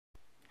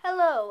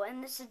Hello,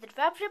 and this is the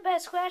dropship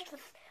has crashed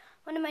with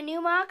one of my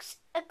new mocks,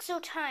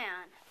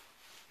 Exotion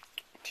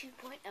 2.0.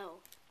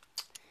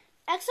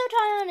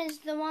 Exotion is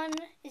the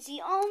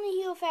only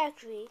Hero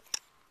Factory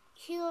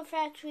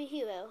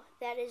hero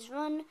that is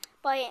run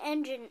by an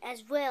engine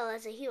as well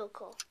as a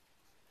helical.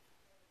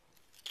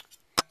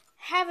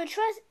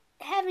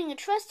 Having a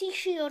trusty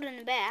shield in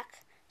the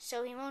back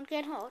so he won't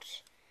get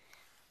hurt.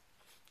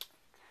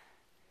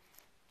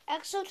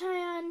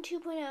 Exotion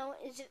 2.0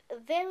 is a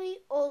very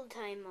old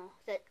timer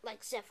that,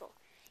 like Zephyr,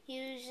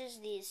 uses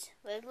these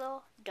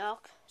regular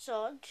dark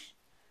swords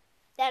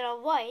that are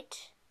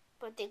white,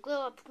 but they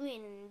glow up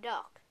green in the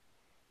dark.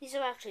 These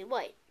are actually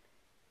white,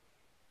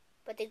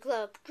 but they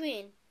glow up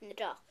green in the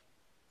dark.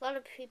 A lot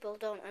of people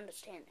don't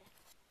understand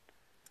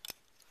it.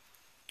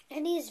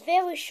 And he is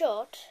very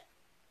short.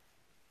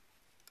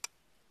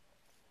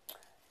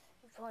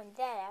 Point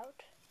that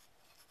out.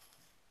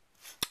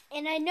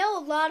 And I know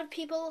a lot of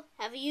people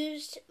have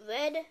used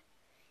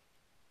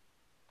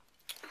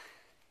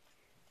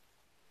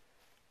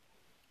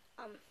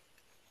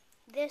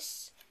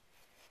this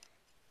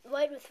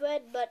white with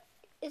red, but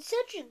it's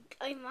such an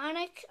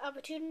ironic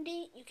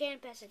opportunity, you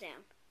can't pass it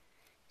down.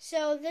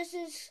 So this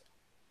is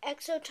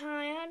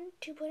Exotion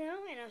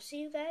 2.0, and I'll see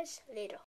you guys later.